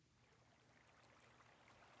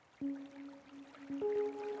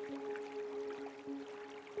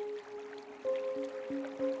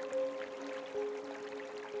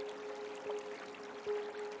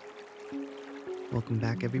Welcome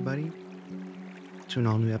back, everybody, to an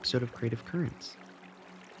all-new episode of Creative Currents.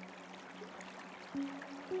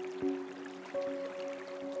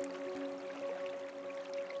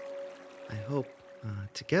 I hope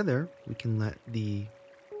together we can let the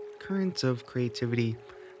currents of creativity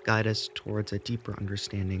guide us towards a deeper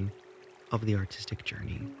understanding of the artistic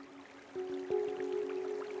journey.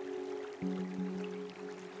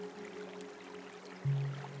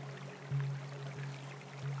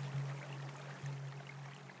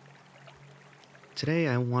 Today,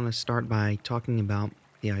 I want to start by talking about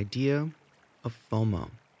the idea of FOMO,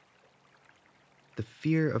 the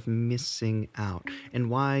fear of missing out, and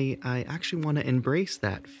why I actually want to embrace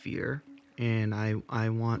that fear. And I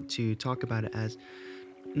want to talk about it as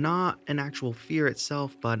not an actual fear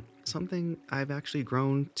itself, but something I've actually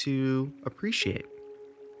grown to appreciate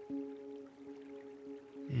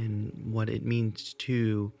and what it means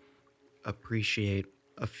to appreciate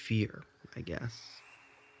a fear, I guess.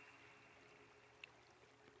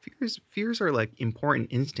 Fears are like important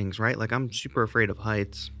instincts, right? Like I'm super afraid of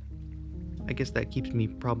heights. I guess that keeps me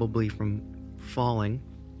probably from falling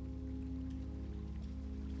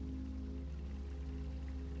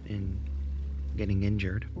and getting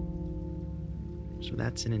injured. So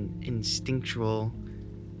that's an instinctual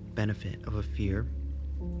benefit of a fear.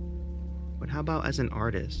 But how about as an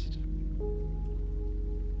artist?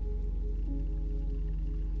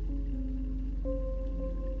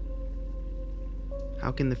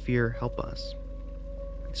 How can the fear help us?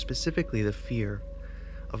 Specifically, the fear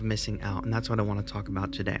of missing out. And that's what I want to talk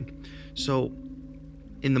about today. So,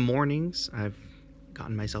 in the mornings, I've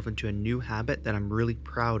gotten myself into a new habit that I'm really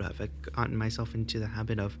proud of. I've gotten myself into the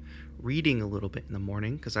habit of reading a little bit in the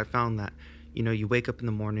morning because I found that, you wake up in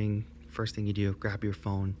the morning, first thing you do, grab your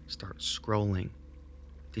phone, start scrolling.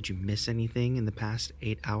 Did you miss anything in the past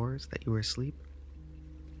 8 hours that you were asleep?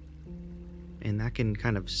 And that can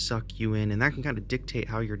kind of suck you in, and that can kind of dictate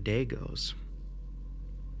how your day goes.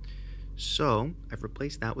 So I've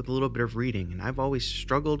replaced that with a little bit of reading, and I've always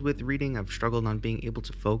struggled with reading. I've struggled on being able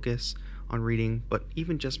to focus on reading, but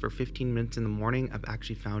even just for 15 minutes in the morning, I've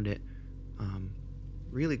actually found it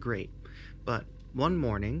really great. But one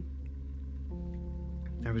morning,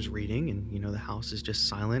 I was reading, and the house is just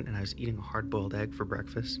silent, and I was eating a hard-boiled egg for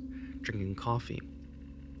breakfast, drinking coffee.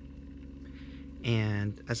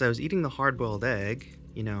 And as I was eating the hard-boiled egg,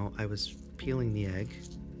 I was peeling the egg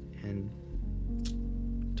and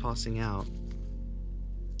tossing out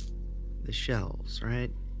the shells, right?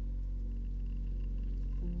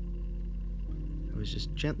 I was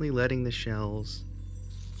just gently letting the shells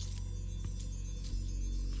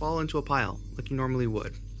fall into a pile like you normally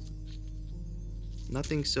would.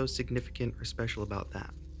 Nothing so significant or special about that.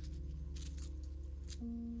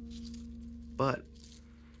 But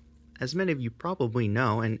as many of you probably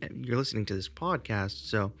know, and you're listening to this podcast,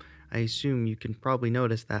 so I assume you can probably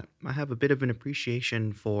notice that I have a bit of an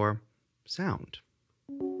appreciation for sound.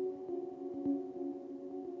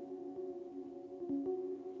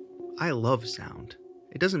 I love sound.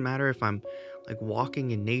 It doesn't matter if I'm like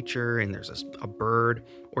walking in nature and there's a bird,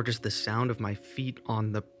 or just the sound of my feet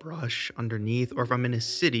on the brush underneath, or if I'm in a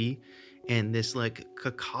city and this like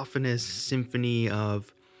cacophonous symphony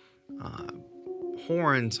of uh,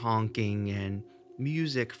 horns honking and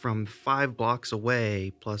music from 5 blocks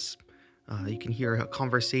away, plus you can hear a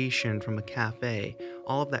conversation from a cafe,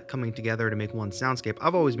 all of that coming together to make one soundscape.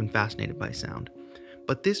 I've always been fascinated by sound.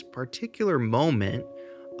 But this particular moment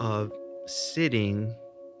of sitting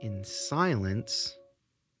in silence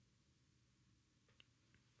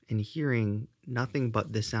and hearing nothing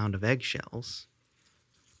but the sound of eggshells,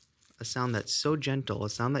 a sound that's so gentle, a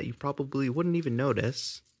sound that you probably wouldn't even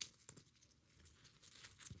notice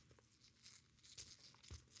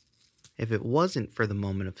if it wasn't for the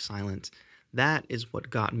moment of silence. That is what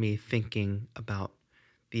got me thinking about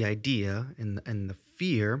the idea and the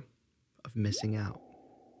fear of missing out.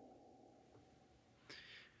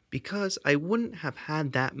 Because I wouldn't have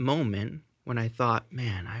had that moment when I thought,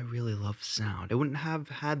 man, I really love sound. I wouldn't have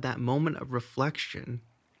had that moment of reflection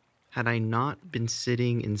had I not been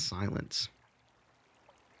sitting in silence.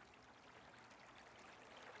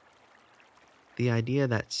 The idea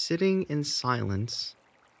that sitting in silence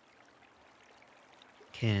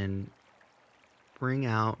can bring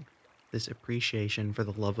out this appreciation for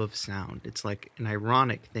the love of sound. It's like an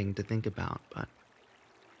ironic thing to think about, but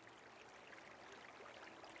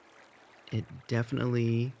it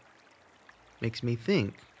definitely makes me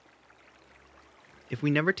think. If we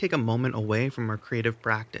never take a moment away from our creative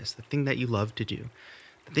practice, the thing that you love to do,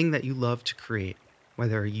 the thing that you love to create,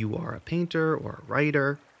 whether you are a painter or a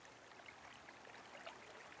writer,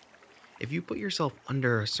 if you put yourself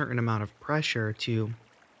under a certain amount of pressure to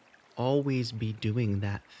always be doing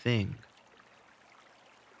that thing,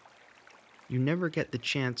 you never get the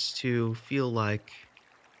chance to feel like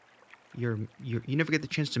you never get the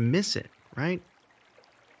chance to miss it, right?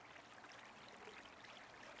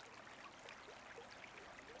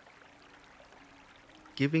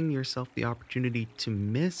 Giving yourself the opportunity to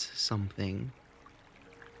miss something,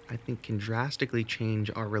 I think, can drastically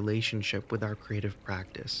change our relationship with our creative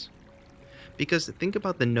practice. Because think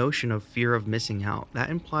about the notion of fear of missing out.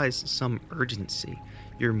 That implies some urgency.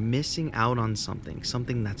 You're missing out on something,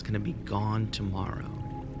 something that's going to be gone tomorrow.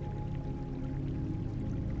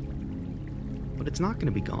 But it's not going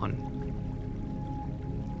to be gone.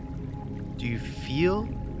 Do you feel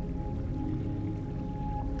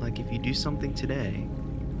like if you do something today,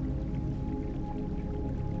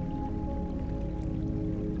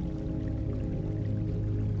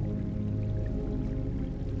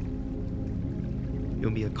 you'll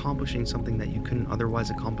be accomplishing something that you couldn't otherwise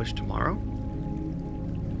accomplish tomorrow?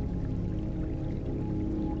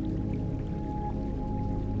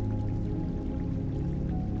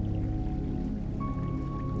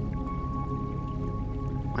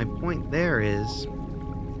 My point there is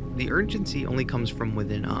the urgency only comes from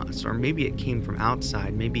within us, or maybe it came from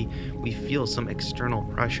outside. Maybe we feel some external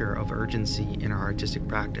pressure of urgency in our artistic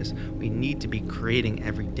practice. We need to be creating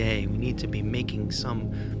every day. We need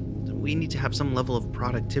to have some level of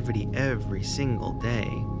productivity every single day.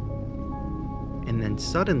 And then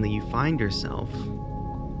suddenly you find yourself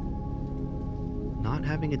not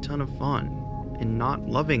having a ton of fun and not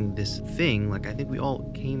loving this thing. Like, I think we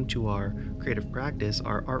all came to our creative practice,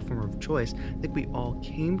 our art form of choice. I think we all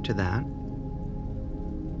came to that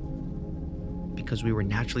because we were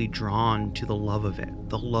naturally drawn to the love of it,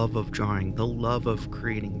 the love of drawing, the love of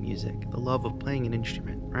creating music, the love of playing an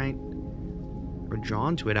instrument, right? We're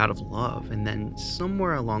drawn to it out of love, and then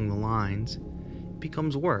somewhere along the lines, it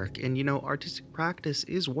becomes work. And artistic practice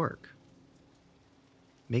is work.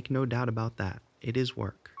 Make no doubt about that. It is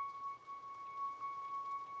work.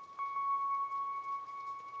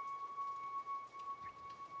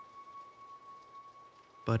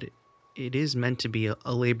 But it is meant to be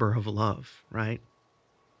a labor of love, right?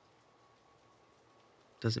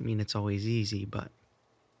 Doesn't mean it's always easy, but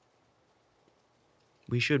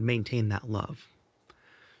we should maintain that love.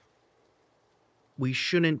 We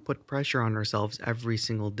shouldn't put pressure on ourselves every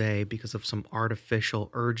single day because of some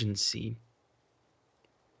artificial urgency.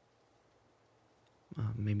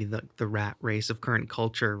 Maybe the rat race of current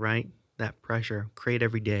culture, right? That pressure, create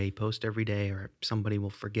every day, post every day, or somebody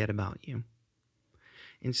will forget about you.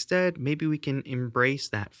 Instead, maybe we can embrace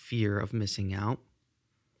that fear of missing out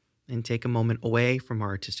and take a moment away from our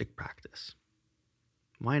artistic practice.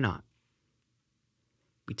 Why not?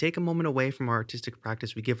 We take a moment away from our artistic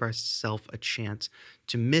practice, we give ourselves a chance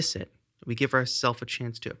to miss it. We give ourselves a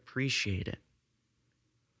chance to appreciate it.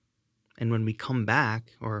 And when we come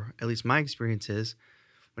back, or at least my experience is,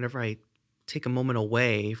 whenever I take a moment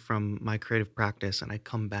away from my creative practice and I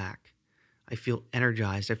come back, I feel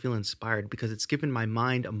energized, I feel inspired because it's given my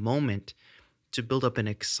mind a moment to build up an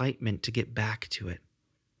excitement to get back to it.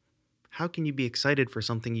 How can you be excited for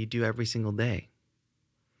something you do every single day?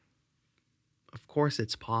 Of course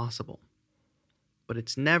it's possible, but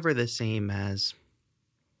it's never the same as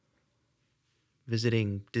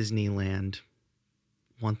visiting Disneyland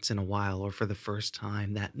once in a while or for the first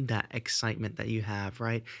time, that excitement that you have,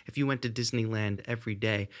 right? If you went to Disneyland every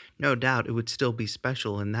day, no doubt it would still be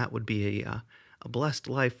special and that would be a blessed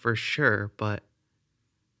life for sure, but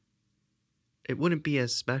it wouldn't be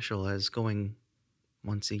as special as going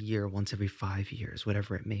once a year, once every 5 years,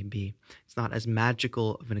 whatever it may be. It's not as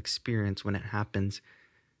magical of an experience when it happens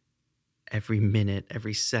every minute,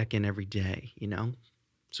 every second, every day.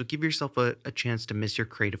 So give yourself a chance to miss your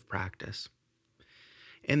creative practice.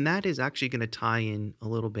 And that is actually going to tie in a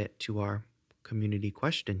little bit to our community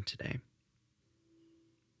question today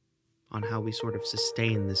on how we sort of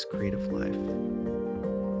sustain this creative life.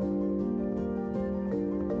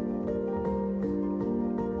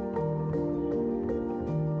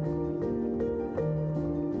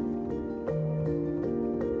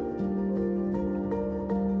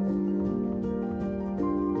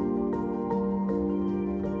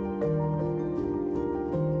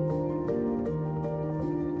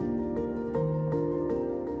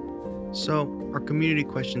 So, our community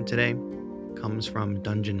question today comes from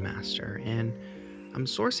Dungeon Master, and I'm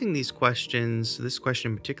sourcing these questions. This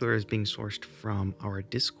question in particular is being sourced from our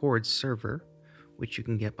Discord server, which you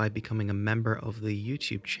can get by becoming a member of the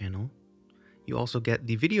YouTube channel. You also get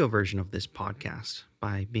the video version of this podcast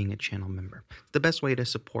by being a channel member. It's the best way to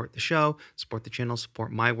support the show, support the channel,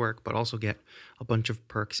 support my work, but also get a bunch of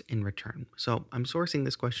perks in return. So I'm sourcing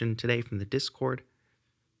this question today from the Discord,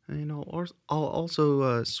 and I'll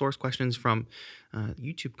also source questions from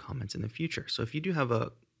YouTube comments in the future. So if you do have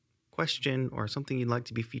a question or something you'd like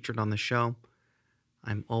to be featured on the show,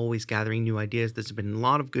 I'm always gathering new ideas. There's been a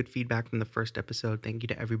lot of good feedback from the first episode. Thank you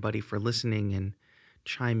to everybody for listening and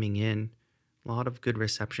chiming in. A lot of good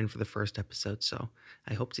reception for the first episode. So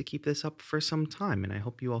I hope to keep this up for some time, and I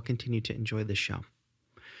hope you all continue to enjoy the show.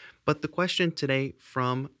 But the question today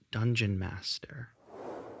from Dungeon Master.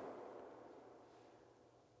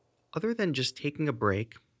 Other than just taking a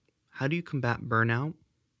break, how do you combat burnout,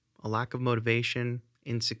 a lack of motivation,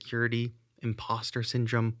 insecurity, imposter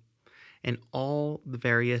syndrome, and all the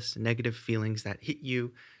various negative feelings that hit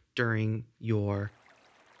you during your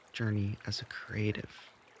journey as a creative?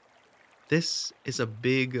 This is a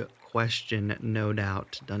big question, no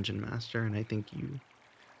doubt, Dungeon Master, and I think you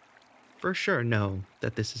for sure know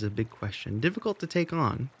that this is a big question, difficult to take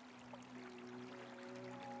on.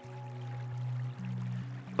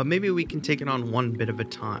 But maybe we can take it on one bit at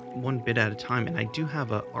a time, and I do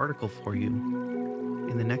have an article for you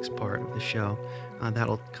in the next part of the show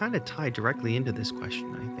that'll kind of tie directly into this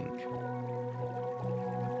question, I think.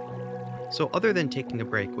 So other than taking a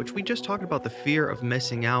break, which we just talked about, the fear of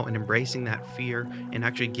missing out and embracing that fear and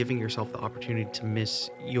actually giving yourself the opportunity to miss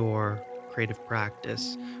your creative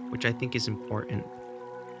practice, which I think is important.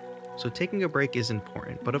 So taking a break is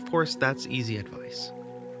important, but of course that's easy advice.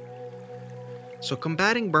 So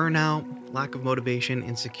combating burnout, lack of motivation,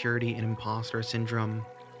 insecurity, and imposter syndrome,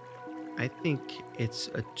 I think it's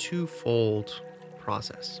a twofold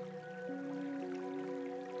process.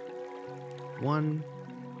 One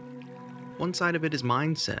side of it is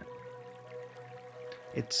mindset.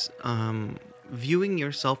 It's viewing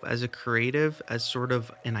yourself as a creative as sort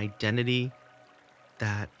of an identity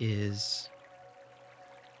that is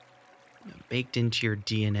baked into your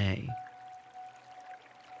DNA.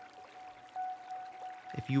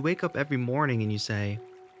 If you wake up every morning and you say,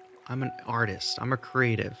 I'm an artist, I'm a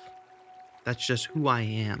creative, that's just who I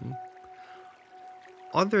am,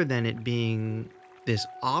 other than it being this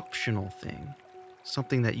optional thing,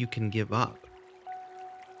 something that you can give up.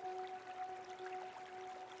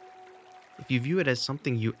 If you view it as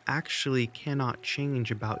something you actually cannot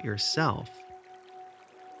change about yourself,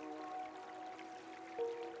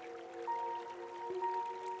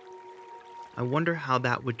 I wonder how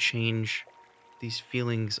that would change these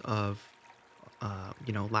feelings of,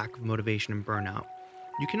 lack of motivation and burnout.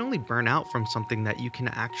 You can only burn out from something that you can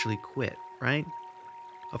actually quit, right?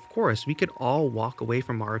 Of course, we could all walk away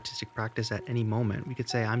from our artistic practice at any moment. We could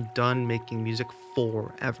say, I'm done making music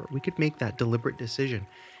forever. We could make that deliberate decision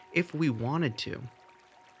if we wanted to.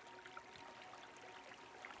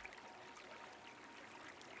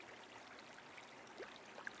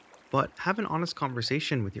 But have an honest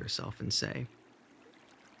conversation with yourself and say,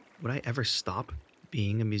 would I ever stop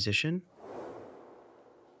being a musician?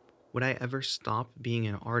 Would I ever stop being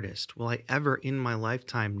an artist? Will I ever in my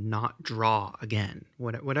lifetime not draw again?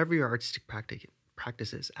 Whatever your artistic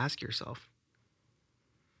practice is, ask yourself.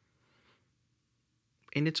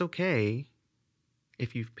 And it's okay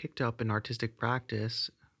if you've picked up an artistic practice,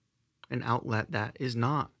 an outlet that is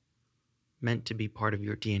not meant to be part of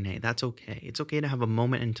your DNA. That's okay. It's okay to have a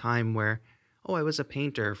moment in time where, I was a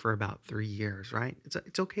painter for about 3 years, right?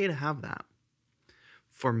 It's okay to have that.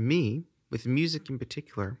 For me, with music in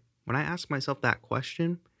particular, when I ask myself that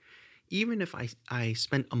question, even if I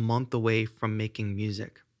spent a month away from making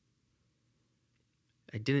music,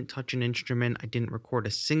 I didn't touch an instrument, I didn't record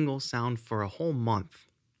a single sound for a whole month,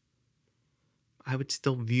 I would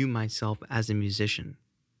still view myself as a musician.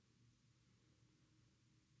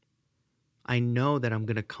 I know that I'm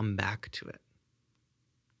going to come back to it.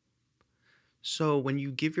 So when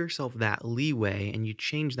you give yourself that leeway and you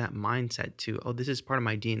change that mindset to, this is part of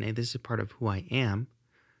my DNA, this is part of who I am,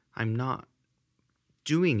 I'm not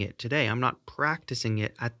doing it today. I'm not practicing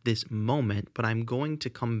it at this moment, but I'm going to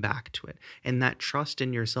come back to it. And that trust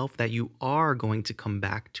in yourself that you are going to come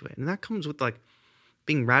back to it. And that comes with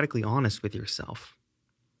being radically honest with yourself.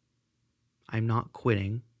 I'm not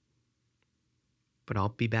quitting, but I'll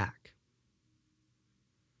be back.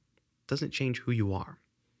 Doesn't change who you are.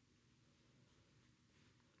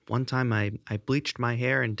 One time I bleached my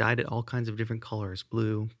hair and dyed it all kinds of different colors,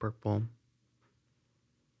 blue, purple.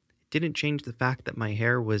 Didn't change the fact that my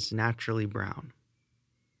hair was naturally brown.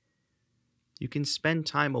 You can spend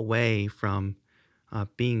time away from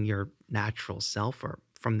being your natural self or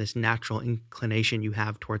from this natural inclination you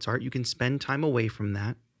have towards art. You can spend time away from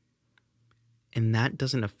that, and that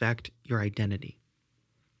doesn't affect your identity.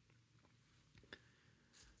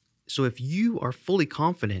 So if you are fully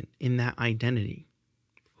confident in that identity,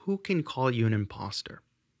 who can call you an imposter?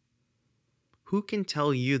 Who can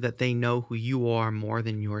tell you that they know who you are more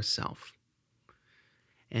than yourself?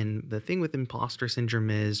 And the thing with imposter syndrome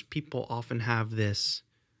is people often have this,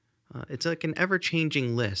 it's like an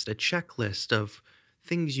ever-changing list, a checklist of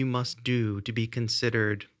things you must do to be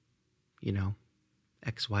considered,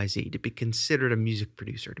 XYZ, to be considered a music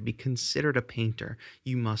producer, to be considered a painter.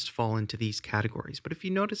 You must fall into these categories. But if you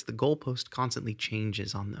notice, the goalpost constantly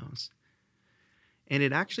changes on those. And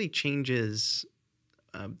it actually changes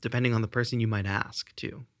depending on the person you might ask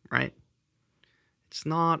too, right? It's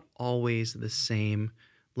not always the same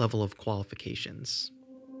level of qualifications.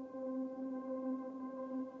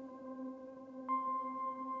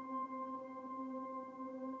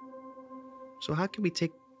 So how can we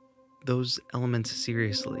take those elements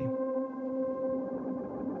seriously?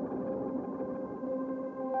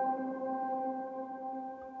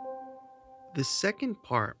 The second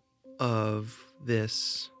part of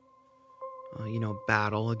this,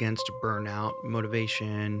 battle against burnout,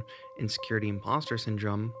 motivation, insecurity, imposter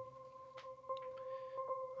syndrome,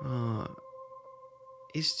 uh,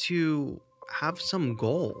 is to have some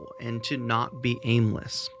goal and to not be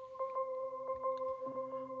aimless.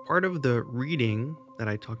 Part of the reading that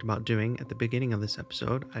I talked about doing at the beginning of this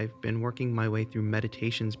episode, I've been working my way through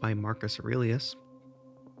Meditations by Marcus Aurelius.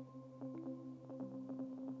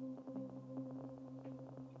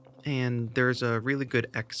 And there's a really good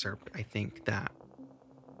excerpt, I think, that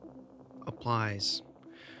applies.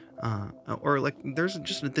 There's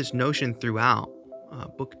just this notion throughout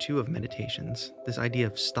book 2 of Meditations, this idea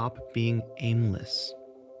of stop being aimless.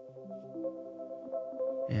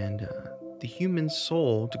 And the human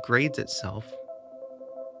soul degrades itself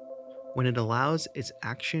when it allows its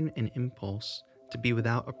action and impulse to be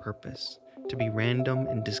without a purpose, to be random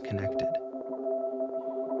and disconnected.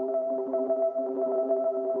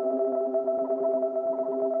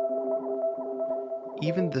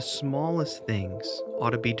 Even the smallest things ought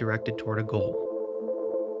to be directed toward a goal.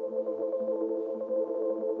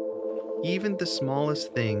 Even the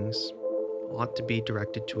smallest things ought to be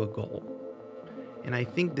directed to a goal. And I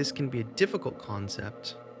think this can be a difficult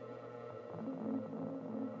concept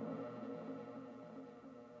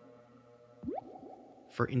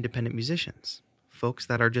for independent musicians, folks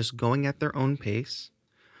that are just going at their own pace,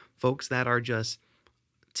 folks that are just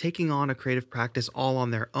taking on a creative practice all on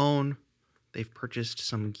their own. They've purchased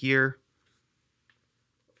some gear,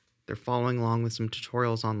 they're following along with some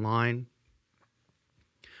tutorials online,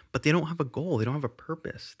 but they don't have a goal, they don't have a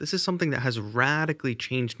purpose. This is something that has radically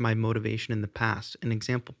changed my motivation in the past, an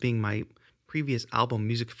example being my previous album,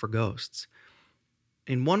 Music for Ghosts.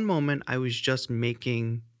 In one moment, I was just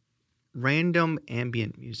making random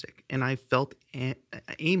ambient music, and I felt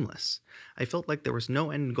aimless. I felt like there was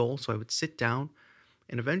no end goal, so I would sit down,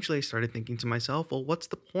 and eventually I started thinking to myself, well, what's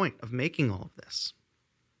the point of making all of this?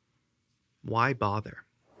 Why bother?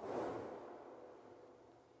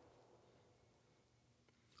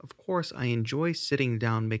 Of course, I enjoy sitting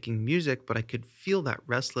down making music, but I could feel that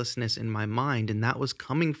restlessness in my mind, and that was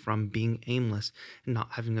coming from being aimless and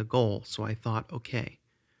not having a goal. So I thought, okay,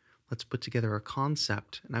 let's put together a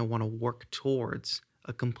concept, and I want to work towards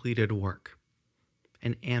a completed work,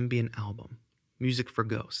 an ambient album, Music for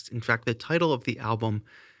Ghosts. In fact, the title of the album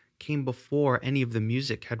came before any of the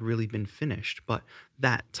music had really been finished, but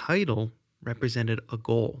that title represented a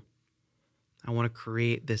goal. I want to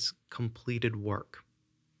create this completed work.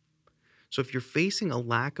 So if you're facing a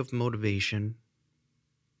lack of motivation,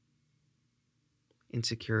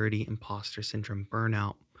 insecurity, imposter syndrome,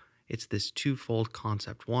 burnout, it's this twofold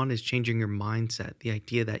concept. One is changing your mindset, the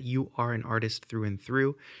idea that you are an artist through and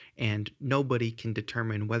through, and nobody can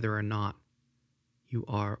determine whether or not you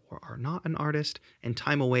are or are not an artist, and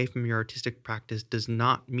time away from your artistic practice does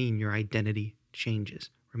not mean your identity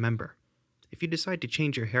changes. Remember, if you decide to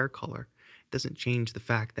change your hair color, it doesn't change the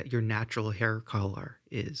fact that your natural hair color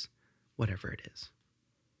is whatever it is.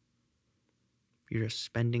 You're just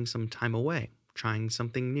spending some time away, trying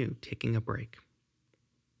something new, taking a break.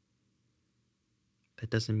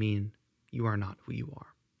 That doesn't mean you are not who you are.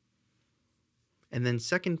 And then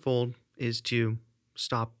second fold is to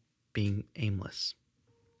stop being aimless,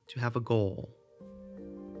 to have a goal,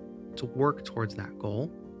 to work towards that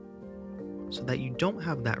goal so that you don't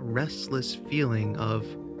have that restless feeling of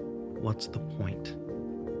what's the point?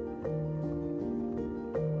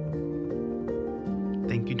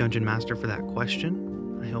 Thank you, Dungeon Master, for that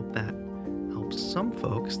question. I hope that helped help some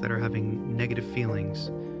folks that are having negative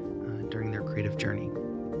feelings during their creative journey.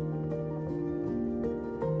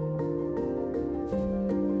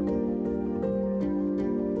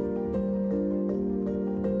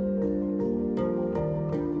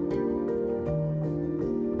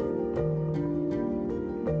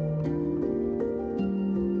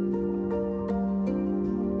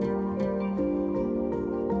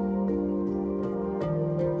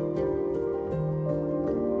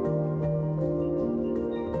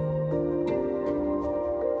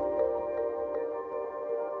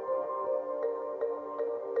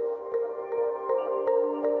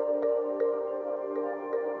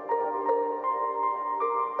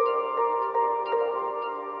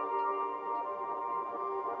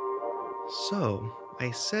 So,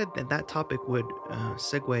 I said that that topic would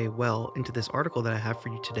segue well into this article that I have for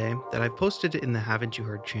you today that I've posted in the Haven't You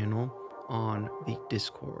Heard channel on the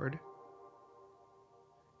Discord.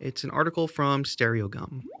 It's an article from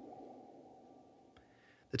Stereogum.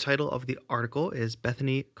 The title of the article is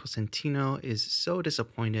Bethany Cosentino is so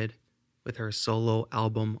disappointed with her solo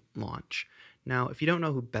album launch. Now, if you don't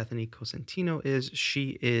know who Bethany Cosentino is,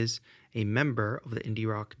 she is a member of the indie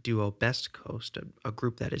rock duo Best Coast, a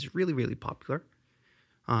group that is really, really popular.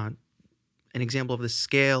 An example of the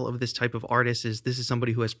scale of this type of artist is this is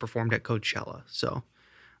somebody who has performed at Coachella. So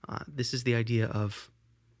this is the idea of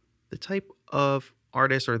the type of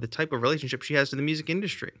artist or the type of relationship she has to the music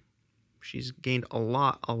industry. She's gained a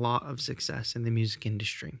lot of success in the music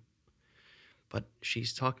industry. But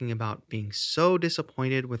she's talking about being so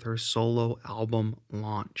disappointed with her solo album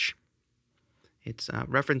launch. It's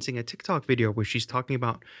referencing a TikTok video where she's talking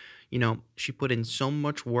about, she put in so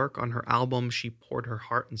much work on her album. She poured her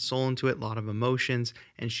heart and soul into it, a lot of emotions,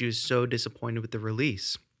 and she was so disappointed with the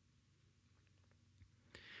release.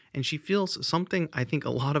 And she feels something I think a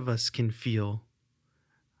lot of us can feel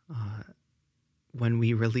when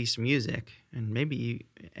we release music, and maybe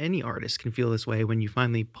any artist can feel this way when you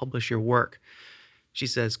finally publish your work. She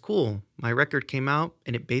says, cool, my record came out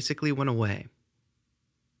and it basically went away.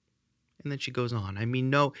 And then she goes on. I mean,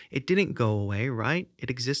 no, it didn't go away, right? It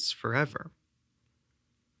exists forever.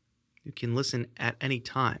 You can listen at any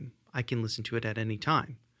time. I can listen to it at any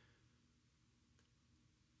time.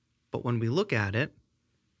 But when we look at it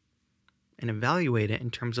and evaluate it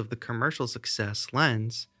in terms of the commercial success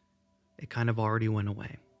lens, it kind of already went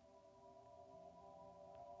away.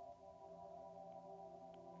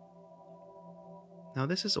 Now,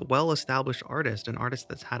 this is a well-established artist, an artist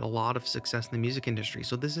that's had a lot of success in the music industry.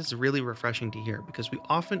 So this is really refreshing to hear because we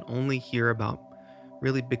often only hear about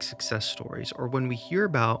really big success stories, or when we hear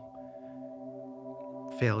about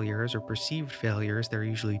failures or perceived failures, they're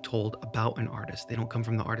usually told about an artist. They don't come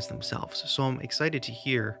from the artist themselves. So I'm excited to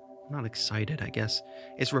hear, not excited, I guess.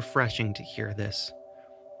 It's refreshing to hear this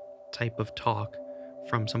type of talk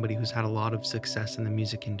from somebody who's had a lot of success in the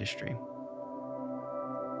music industry.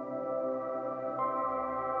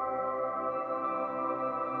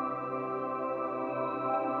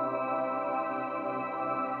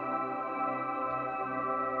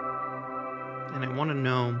 And I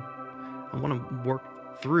want to work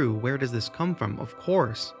through where does this come from? Of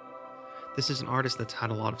course, this is an artist that's had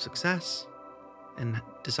a lot of success and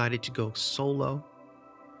decided to go solo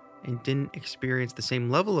and didn't experience the same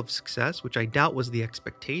level of success, which I doubt was the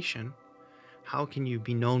expectation. How can you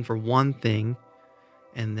be known for one thing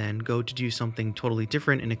and then go to do something totally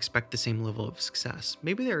different and expect the same level of success?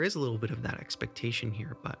 Maybe there is a little bit of that expectation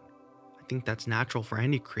here, but I think that's natural for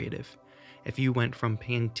any creative. If you went from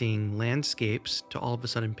painting landscapes to all of a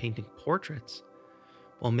sudden painting portraits,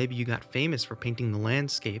 well, maybe you got famous for painting the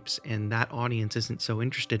landscapes and that audience isn't so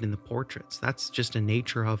interested in the portraits. That's just a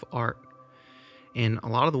nature of art. And a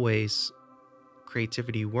lot of the ways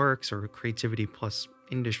creativity works, or creativity plus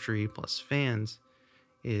industry plus fans,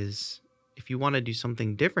 is if you want to do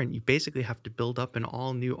something different, you basically have to build up an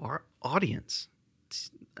all new audience.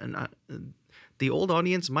 The old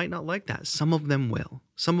audience might not like that. Some of them will.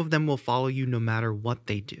 Some of them will follow you no matter what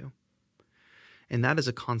they do. And that is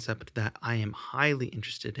a concept that I am highly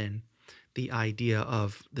interested in, the idea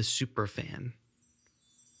of the superfan.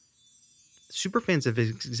 Superfans have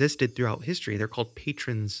existed throughout history. They're called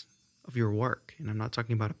patrons of your work. And I'm not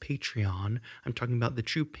talking about a Patreon. I'm talking about the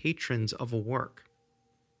true patrons of a work,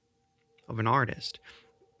 of an artist.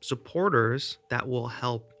 Supporters that will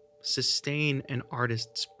help sustain an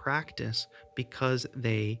artist's practice because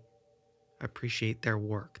they appreciate their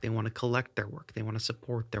work. They want to collect their work. They want to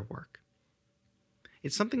support their work.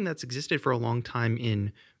 It's something that's existed for a long time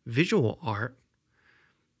in visual art.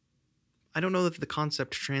 I don't know if the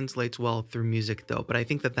concept translates well through music though, but I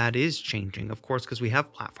think that that is changing, of course, because we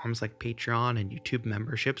have platforms like Patreon and YouTube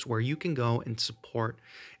memberships where you can go and support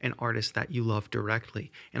an artist that you love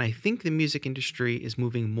directly. And I think the music industry is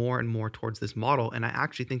moving more and more towards this model. And I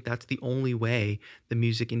actually think that's the only way the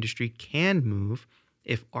music industry can move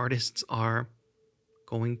if artists are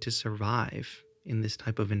going to survive in this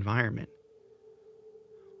type of environment.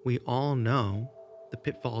 We all know the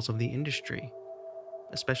pitfalls of the industry,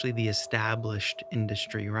 especially the established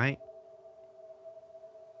industry, right?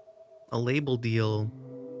 A label deal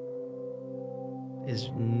is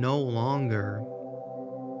no longer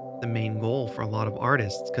the main goal for a lot of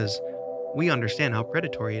artists because we understand how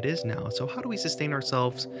predatory it is now. So, how do we sustain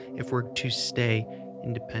ourselves if we're to stay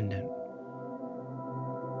independent?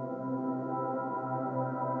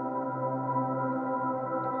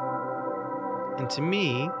 And to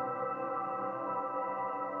me,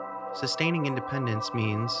 sustaining independence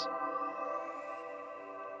means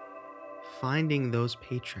finding those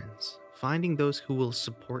patrons, finding those who will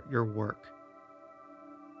support your work.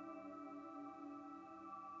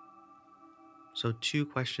 So, two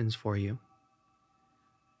questions for you.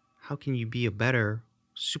 How can you be a better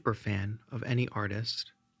super fan of any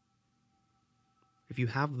artist? If you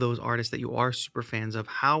have those artists that you are super fans of,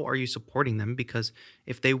 how are you supporting them? Because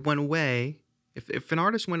if they went away, if an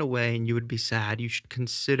artist went away and you would be sad, you should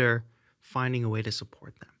consider finding a way to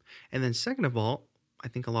support them. And then, second of all, I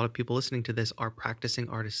think a lot of people listening to this are practicing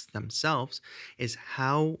artists themselves, is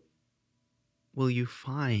how will you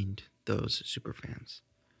find those super fans?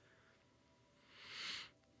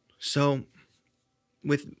 So,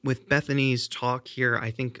 with Bethany's talk here,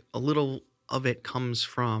 I think a little of it comes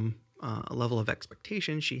from a level of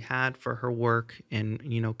expectation she had for her work and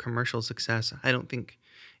commercial success. I don't think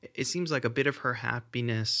it seems like a bit of her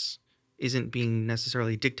happiness isn't being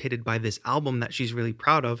necessarily dictated by this album that she's really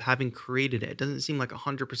proud of having created it. It doesn't seem like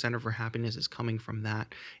 100% of her happiness is coming from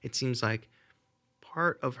that. It seems like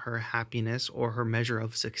part of her happiness or her measure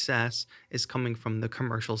of success is coming from the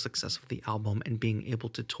commercial success of the album and being able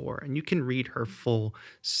to tour. And you can read her full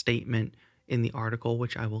statement in the article,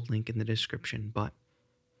 which I will link in the description. But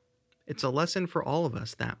it's a lesson for all of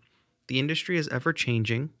us that the industry is ever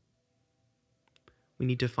changing. We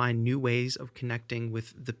need to find new ways of connecting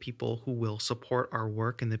with the people who will support our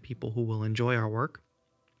work and the people who will enjoy our work.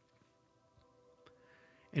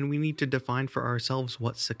 And we need to define for ourselves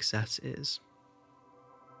what success is.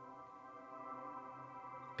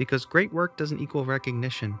 Because great work doesn't equal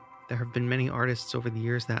recognition. There have been many artists over the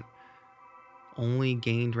years that only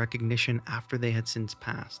gained recognition after they had since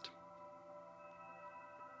passed.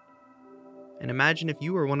 And imagine if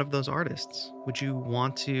you were one of those artists. Would you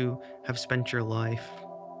want to have spent your life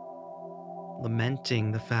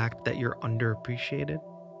lamenting the fact that you're underappreciated?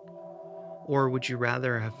 Or would you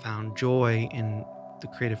rather have found joy in the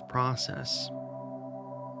creative process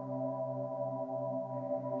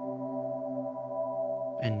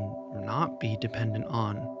and not be dependent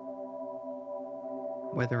on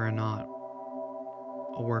whether or not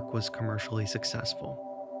a work was commercially successful?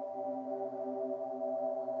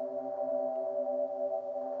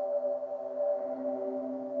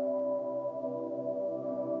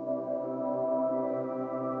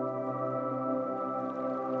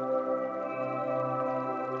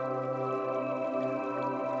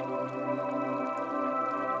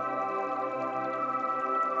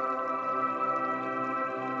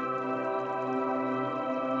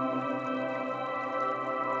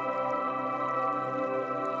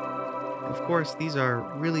 Of course, these are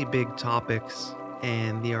really big topics,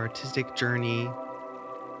 and the artistic journey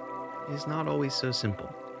is not always so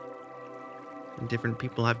simple. And different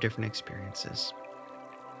people have different experiences.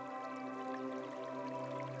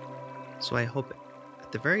 So I hope,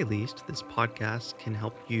 at the very least, this podcast can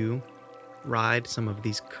help you ride some of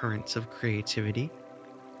these currents of creativity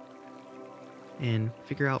and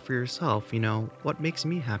figure out for yourself, what makes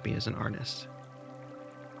me happy as an artist?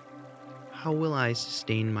 How will I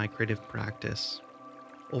sustain my creative practice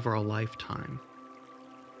over a lifetime?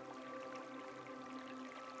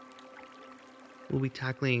 We'll be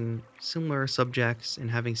tackling similar subjects and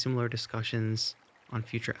having similar discussions on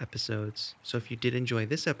future episodes. So if you did enjoy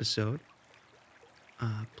this episode,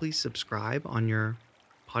 please subscribe on your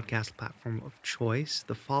podcast platform of choice.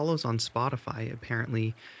 The follows on Spotify,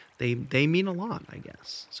 apparently, they mean a lot, I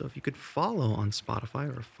guess. So if you could follow on Spotify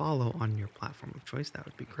or follow on your platform of choice, that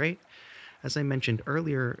would be great. As I mentioned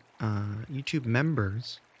earlier, YouTube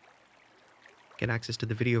members get access to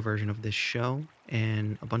the video version of this show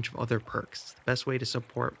and a bunch of other perks. It's the best way to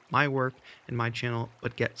support my work and my channel,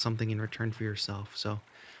 but get something in return for yourself. So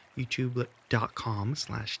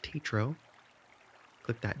youtube.com/Tatro.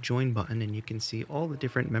 Click that join button and you can see all the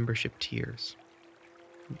different membership tiers.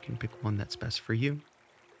 You can pick one that's best for you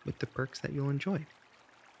with the perks that you'll enjoy.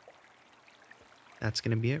 That's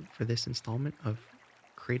going to be it for this installment of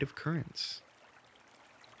Creative Currents.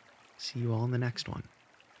 See you all in the next one.